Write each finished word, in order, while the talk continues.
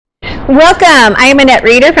Welcome. I am Annette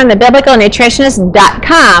Reeder from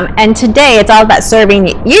thebiblicalnutritionist.com, and today it's all about serving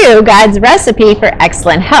you God's recipe for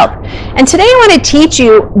excellent health. And today I want to teach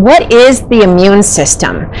you what is the immune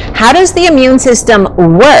system. How does the immune system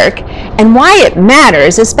work and why it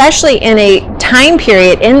matters, especially in a time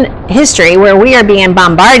period in history where we are being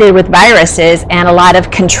bombarded with viruses and a lot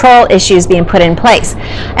of control issues being put in place.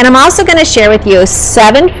 And I'm also going to share with you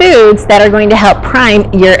 7 foods that are going to help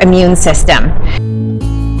prime your immune system.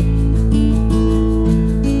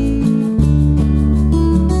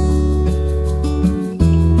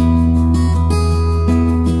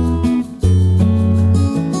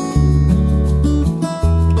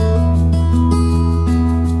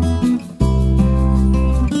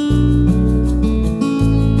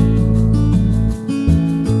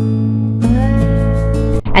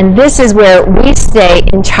 And this is where we stay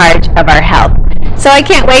in charge of our health. So I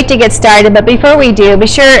can't wait to get started, but before we do, be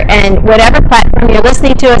sure and whatever platform you're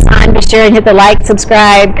listening to us on, be sure and hit the like,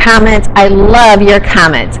 subscribe, comments. I love your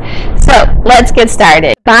comments. So let's get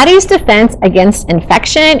started. Body's defense against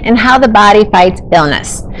infection and how the body fights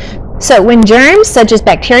illness. So when germs such as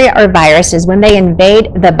bacteria or viruses, when they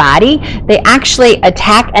invade the body, they actually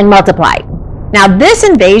attack and multiply. Now this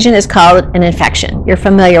invasion is called an infection. You're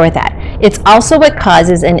familiar with that. It's also what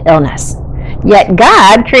causes an illness. Yet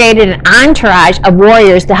God created an entourage of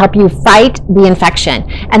warriors to help you fight the infection,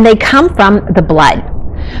 and they come from the blood.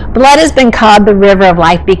 Blood has been called the river of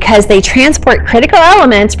life because they transport critical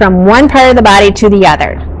elements from one part of the body to the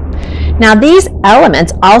other. Now these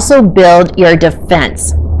elements also build your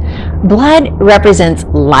defense. Blood represents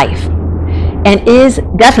life and is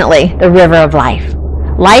definitely the river of life.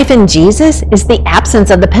 Life in Jesus is the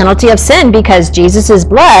absence of the penalty of sin because Jesus'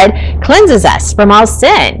 blood cleanses us from all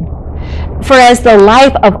sin. For as the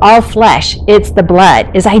life of all flesh, it's the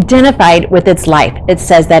blood, is identified with its life. It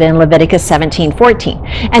says that in Leviticus 17:14.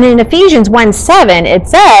 And in Ephesians 1:7, it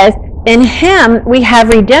says, in him we have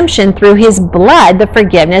redemption through his blood, the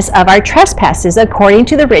forgiveness of our trespasses, according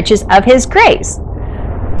to the riches of his grace.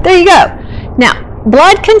 There you go. Now,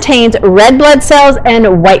 blood contains red blood cells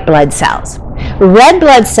and white blood cells. Red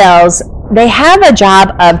blood cells, they have a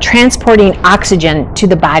job of transporting oxygen to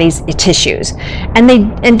the body's tissues, and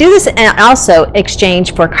do this and also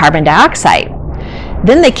exchange for carbon dioxide.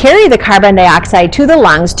 Then they carry the carbon dioxide to the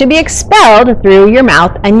lungs to be expelled through your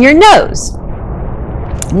mouth and your nose.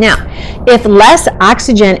 Now, if less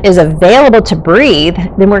oxygen is available to breathe,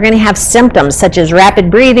 then we're going to have symptoms such as rapid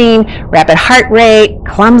breathing, rapid heart rate,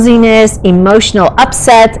 clumsiness, emotional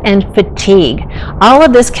upsets, and fatigue. All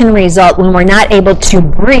of this can result when we're not able to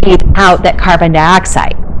breathe out that carbon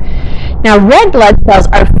dioxide. Now, red blood cells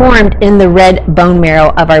are formed in the red bone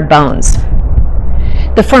marrow of our bones.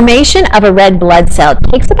 The formation of a red blood cell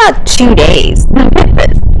takes about 2 days.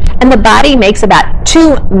 And the body makes about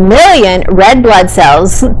 2 million red blood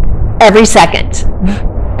cells every second.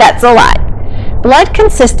 That's a lot. Blood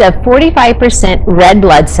consists of 45% red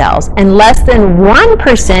blood cells and less than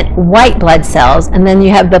 1% white blood cells, and then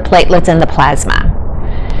you have the platelets and the plasma.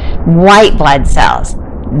 White blood cells.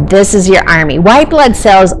 This is your army. White blood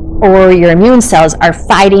cells, or your immune cells, are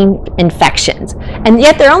fighting infections. And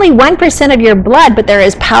yet they're only 1% of your blood, but they're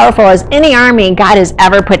as powerful as any army God has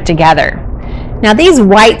ever put together. Now these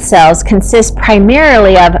white cells consist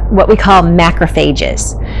primarily of what we call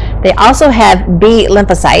macrophages. They also have B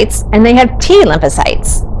lymphocytes and they have T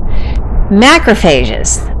lymphocytes.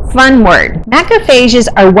 Macrophages, fun word. Macrophages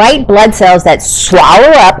are white blood cells that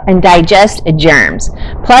swallow up and digest germs,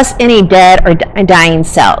 plus any dead or dying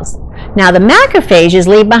cells. Now the macrophages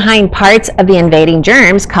leave behind parts of the invading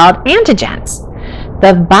germs called antigens.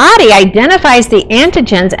 The body identifies the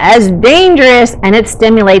antigens as dangerous and it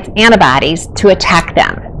stimulates antibodies to attack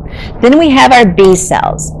them. Then we have our B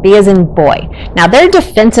cells, B as in boy. Now they're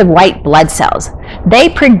defensive white blood cells. They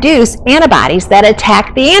produce antibodies that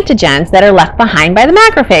attack the antigens that are left behind by the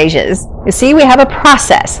macrophages. You see, we have a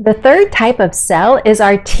process. The third type of cell is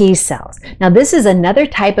our T cells. Now this is another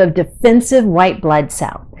type of defensive white blood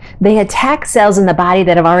cell. They attack cells in the body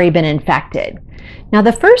that have already been infected. Now,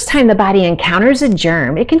 the first time the body encounters a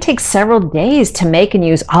germ, it can take several days to make and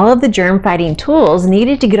use all of the germ-fighting tools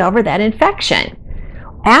needed to get over that infection.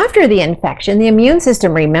 After the infection, the immune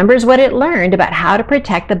system remembers what it learned about how to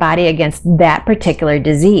protect the body against that particular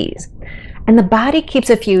disease. And the body keeps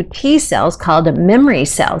a few T cells called memory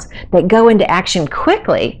cells that go into action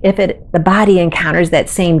quickly if the body encounters that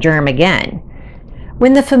same germ again.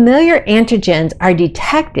 When the familiar antigens are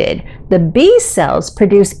detected, the B cells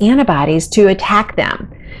produce antibodies to attack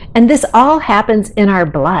them. And this all happens in our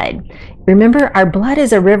blood. Remember, our blood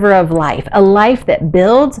is a river of life, a life that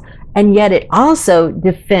builds, and yet it also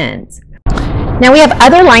defends. Now we have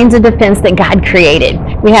other lines of defense that God created.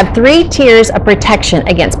 We have 3 tiers of protection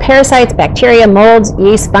against parasites, bacteria, molds,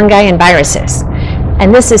 yeast, fungi, and viruses.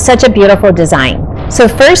 And this is such a beautiful design. So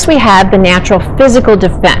first we have the natural physical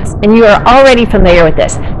defense, and you are already familiar with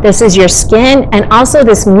this. This is your skin and also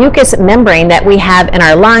this mucous membrane that we have in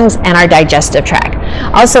our lungs and our digestive tract,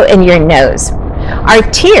 also in your nose. Our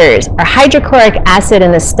tiers are hydrochloric acid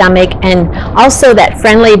in the stomach and also that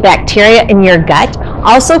friendly bacteria in your gut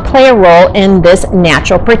also play a role in this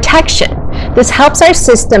natural protection. This helps our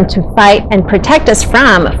system to fight and protect us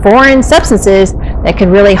from foreign substances that could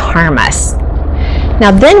really harm us.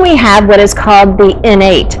 Now then we have what is called the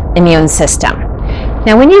innate immune system.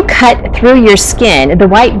 Now when you cut through your skin, the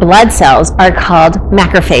white blood cells are called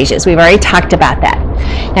macrophages. We've already talked about that.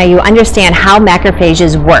 Now you understand how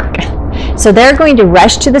macrophages work. So they're going to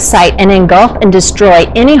rush to the site and engulf and destroy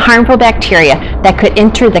any harmful bacteria that could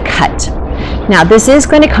enter the cut. Now this is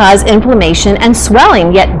going to cause inflammation and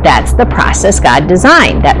swelling, yet that's the process God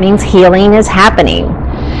designed. That means healing is happening.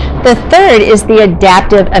 The third is the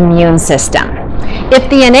adaptive immune system. If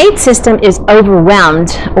the innate system is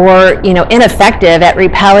overwhelmed or ineffective at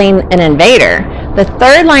repelling an invader, the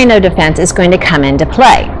third line of defense is going to come into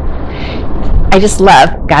play. I just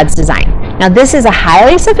love God's design. Now this is a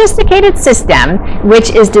highly sophisticated system which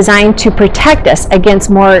is designed to protect us against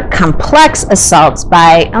more complex assaults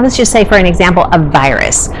by, let's just say for an example, a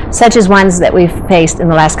virus, such as ones that we've faced in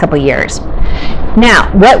the last couple years. Now,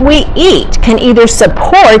 what we eat can either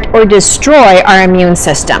support or destroy our immune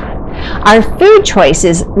system. Our food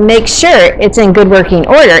choices make sure it's in good working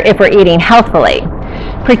order if we're eating healthfully,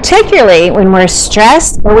 particularly when we're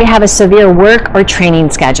stressed or we have a severe work or training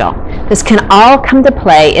schedule. This can all come to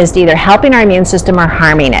play as either helping our immune system or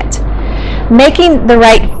harming it. Making the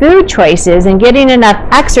right food choices and getting enough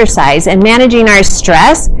exercise and managing our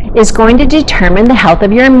stress is going to determine the health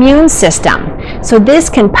of your immune system. So this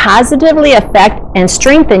can positively affect and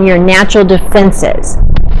strengthen your natural defenses.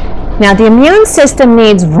 Now, the immune system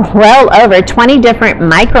needs well over 20 different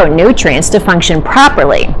micronutrients to function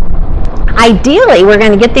properly. Ideally, we're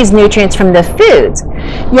going to get these nutrients from the foods,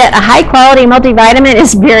 yet a high-quality multivitamin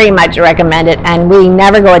is very much recommended, and we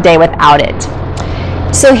never go a day without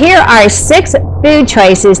it. So here are 6 food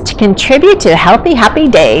choices to contribute to healthy, happy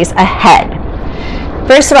days ahead.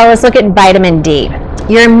 First of all, let's look at vitamin D.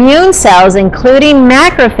 Your immune cells, including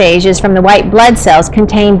macrophages from the white blood cells,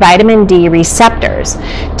 contain vitamin D receptors.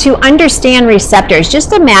 To understand receptors,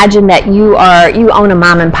 just imagine that you own a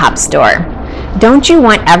mom and pop store. Don't you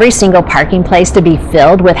want every single parking place to be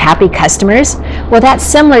filled with happy customers? Well, that's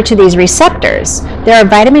similar to these receptors. There are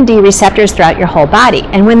vitamin D receptors throughout your whole body,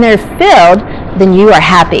 and when they're filled, then you are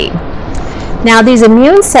happy. Now, these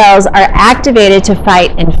immune cells are activated to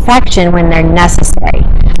fight infection when they're necessary.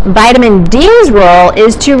 Vitamin D's role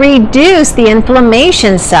is to reduce the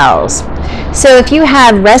inflammation cells. So if you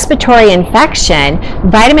have respiratory infection,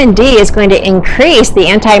 vitamin D is going to increase the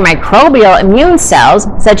antimicrobial immune cells,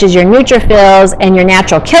 such as your neutrophils and your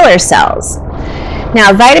natural killer cells.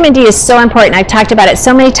 Now, vitamin D is so important. I've talked about it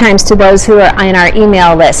so many times to those who are on our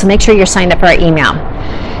email list, so make sure you're signed up for our email.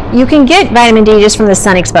 You can get vitamin D just from the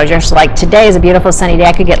sun exposure. So like today is a beautiful sunny day,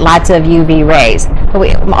 I could get lots of UV rays. But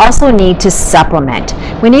we also need to supplement.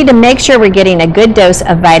 We need to make sure we're getting a good dose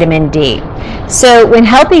of vitamin D. So when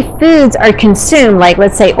healthy foods are consumed, like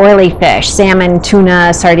let's say oily fish, salmon,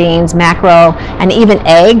 tuna, sardines, mackerel, and even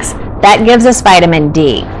eggs, that gives us vitamin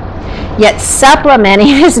D. Yet supplementing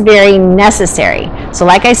is very necessary. So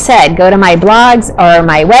like I said, go to my blogs or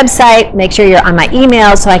my website, make sure you're on my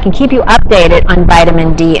email so I can keep you updated on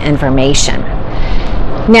vitamin D information.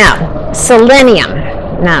 Now, selenium.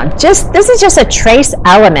 Now, this is just a trace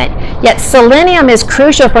element, yet selenium is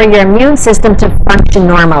crucial for your immune system to function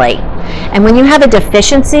normally. And when you have a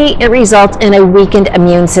deficiency, it results in a weakened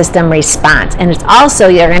immune system response. And it's also,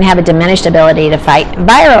 you're going to have a diminished ability to fight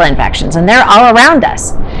viral infections, and they're all around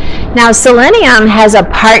us. Now, selenium has a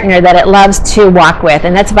partner that it loves to walk with,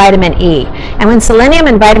 and that's vitamin E. And when selenium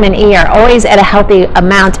and vitamin E are always at a healthy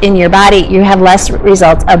amount in your body, you have less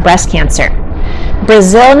results of breast cancer.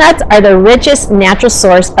 Brazil nuts are the richest natural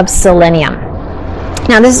source of selenium.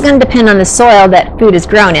 Now, this is going to depend on the soil that food is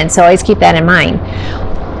grown in, so always keep that in mind.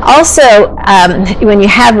 Also, when you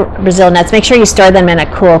have Brazil nuts, make sure you store them in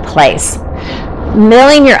a cool place.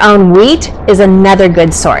 Milling your own wheat is another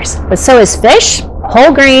good source, but so is fish,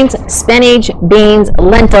 whole grains, spinach, beans,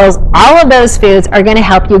 lentils. All of those foods are going to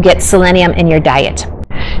help you get selenium in your diet.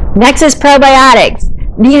 Next is probiotics.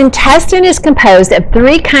 The intestine is composed of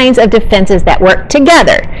 3 kinds of defenses that work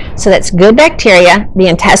together. So that's good bacteria, the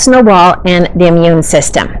intestinal wall, and the immune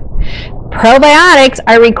system. Probiotics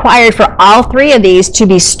are required for all three of these to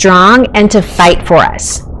be strong and to fight for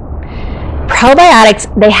us.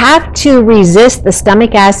 Probiotics, they have to resist the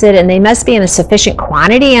stomach acid, and they must be in a sufficient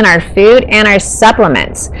quantity in our food and our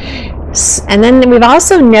supplements. And then we've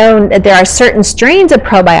also known that there are certain strains of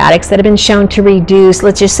probiotics that have been shown to reduce,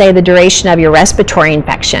 let's just say, the duration of your respiratory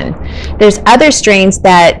infection. There's other strains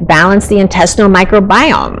that balance the intestinal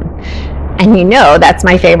microbiome. And you know that's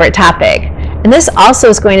my favorite topic. And this also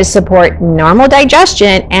is going to support normal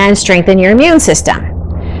digestion and strengthen your immune system.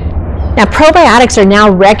 Now, probiotics are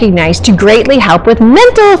now recognized to greatly help with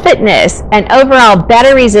mental fitness and overall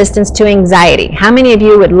better resistance to anxiety. How many of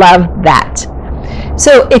you would love that?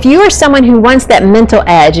 So if you are someone who wants that mental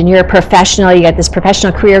edge and you're a professional, you got this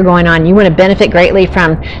professional career going on, you want to benefit greatly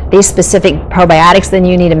from these specific probiotics, then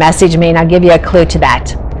you need to message me and I'll give you a clue to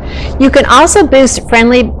that. You can also boost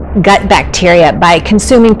friendly gut bacteria by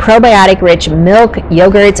consuming probiotic-rich milk,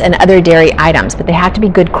 yogurts, and other dairy items, but they have to be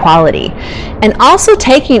good quality. And also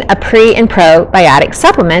taking a pre- and probiotic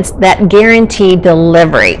supplements that guarantee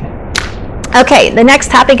delivery. Okay, the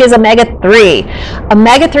next topic is omega-3.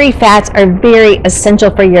 Omega-3 fats are very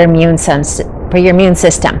essential for your immune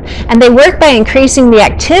system, and they work by increasing the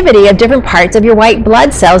activity of different parts of your white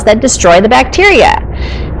blood cells that destroy the bacteria.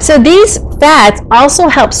 So these fats also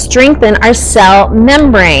help strengthen our cell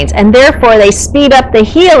membranes, and therefore they speed up the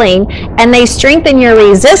healing and they strengthen your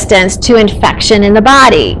resistance to infection in the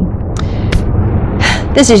body.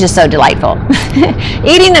 This is just so delightful.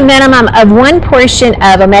 Eating a minimum of 1 portion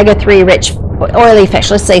of omega-3 rich oily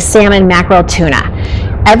fish, let's say salmon, mackerel, tuna,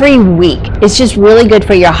 every week is just really good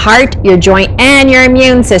for your heart, your joint, and your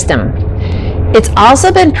immune system. It's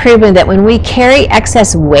also been proven that when we carry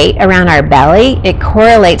excess weight around our belly, it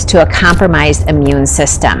correlates to a compromised immune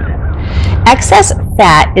system. Excess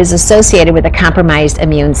fat is associated with a compromised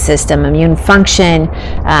immune system, immune function,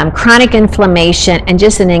 chronic inflammation, and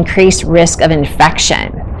just an increased risk of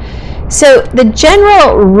infection. So the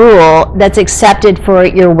general rule that's accepted for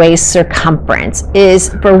your waist circumference is,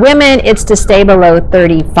 for women, it's to stay below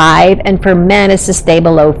 35, and for men, it's to stay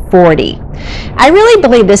below 40. I really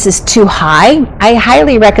believe this is too high. I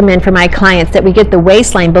highly recommend for my clients that we get the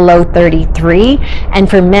waistline below 33, and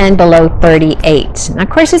for men below 38. Now, of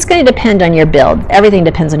course, it's going to depend on your build. Everything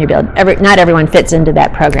depends on your build. Not everyone fits into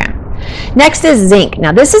that program. Next is zinc.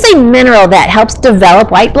 Now, this is a mineral that helps develop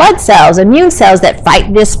white blood cells, immune cells that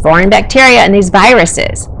fight this foreign bacteria and these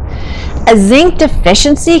viruses. A zinc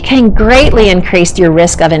deficiency can greatly increase your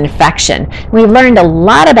risk of infection. We've learned a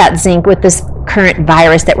lot about zinc with this current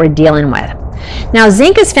virus that we're dealing with. Now,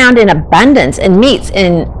 zinc is found in abundance in meats,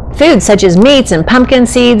 in foods such as meats and pumpkin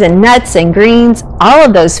seeds and nuts and greens, all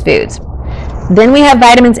of those foods. Then we have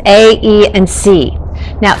vitamins A, E, and C.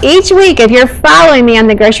 Now, each week, if you're following me on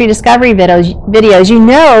the Grocery Discovery videos, you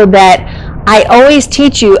know that I always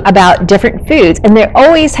teach you about different foods, and they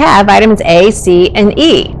always have vitamins A, C, and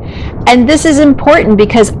E. And this is important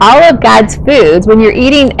because all of God's foods, when you're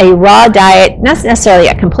eating a raw diet, not necessarily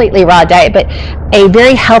a completely raw diet, but a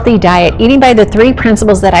very healthy diet, eating by the 3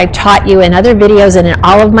 principles that I've taught you in other videos and in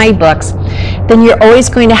all of my books, then you're always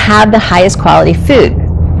going to have the highest quality food.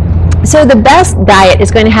 So the best diet is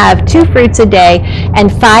going to have 2 fruits a day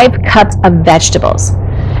and 5 cups of vegetables.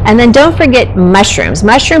 And then don't forget mushrooms.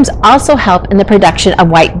 Mushrooms also help in the production of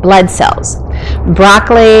white blood cells.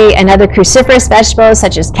 Broccoli and other cruciferous vegetables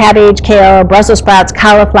such as cabbage, kale, Brussels sprouts,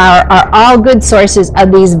 cauliflower are all good sources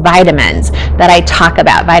of these vitamins that I talk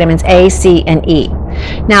about, vitamins A, C, and E.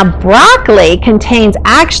 Now, broccoli contains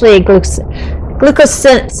actually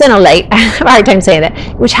glucosinolate, I have a hard time saying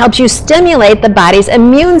that, which helps you stimulate the body's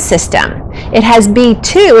immune system. It has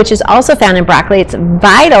B2, which is also found in broccoli. It's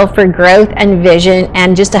vital for growth and vision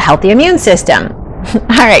and just a healthy immune system.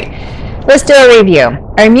 All right, let's do a review.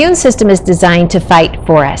 Our immune system is designed to fight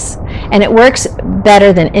for us, and it works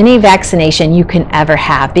better than any vaccination you can ever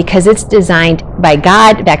have because it's designed by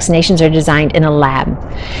God. Vaccinations are designed in a lab.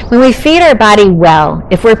 When we feed our body well,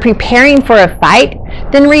 if we're preparing for a fight,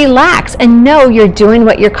 then relax and know you're doing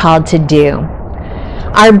what you're called to do.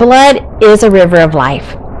 Our blood is a river of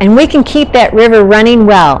life, and we can keep that river running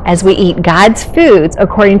well as we eat God's foods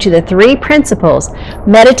according to the 3 principles,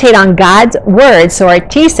 meditate on God's word so our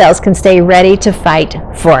T cells can stay ready to fight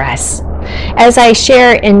for us. As I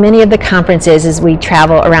share in many of the conferences as we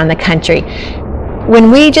travel around the country,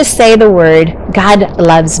 when we just say the word, God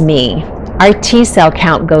loves me, our T cell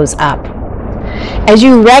count goes up. As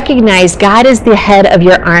you recognize God is the head of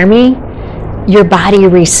your army, your body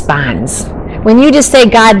responds. When you just say,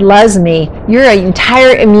 God loves me, your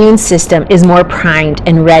entire immune system is more primed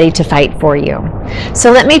and ready to fight for you.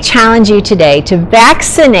 So let me challenge you today to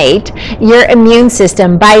vaccinate your immune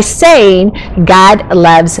system by saying, God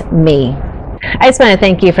loves me. I just want to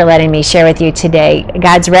thank you for letting me share with you today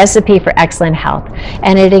God's recipe for excellent health.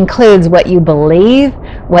 And it includes what you believe,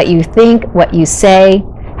 what you think, what you say,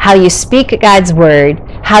 how you speak God's word,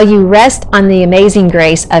 how you rest on the amazing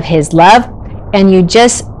grace of His love, and you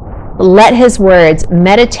just let His words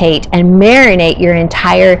meditate and marinate your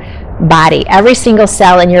entire body. Every single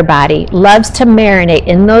cell in your body loves to marinate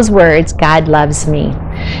in those words, God loves me.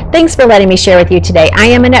 Thanks for letting me share with you today. I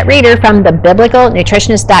am Annette Reeder from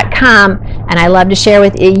thebiblicalnutritionist.com, and I love to share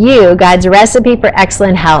with you God's recipe for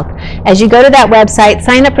excellent health. As you go to that website,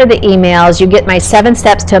 sign up for the emails. You get my 7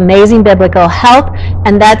 steps to amazing biblical health,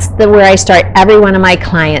 and that's where I start every one of my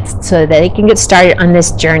clients so that they can get started on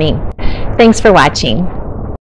this journey. Thanks for watching.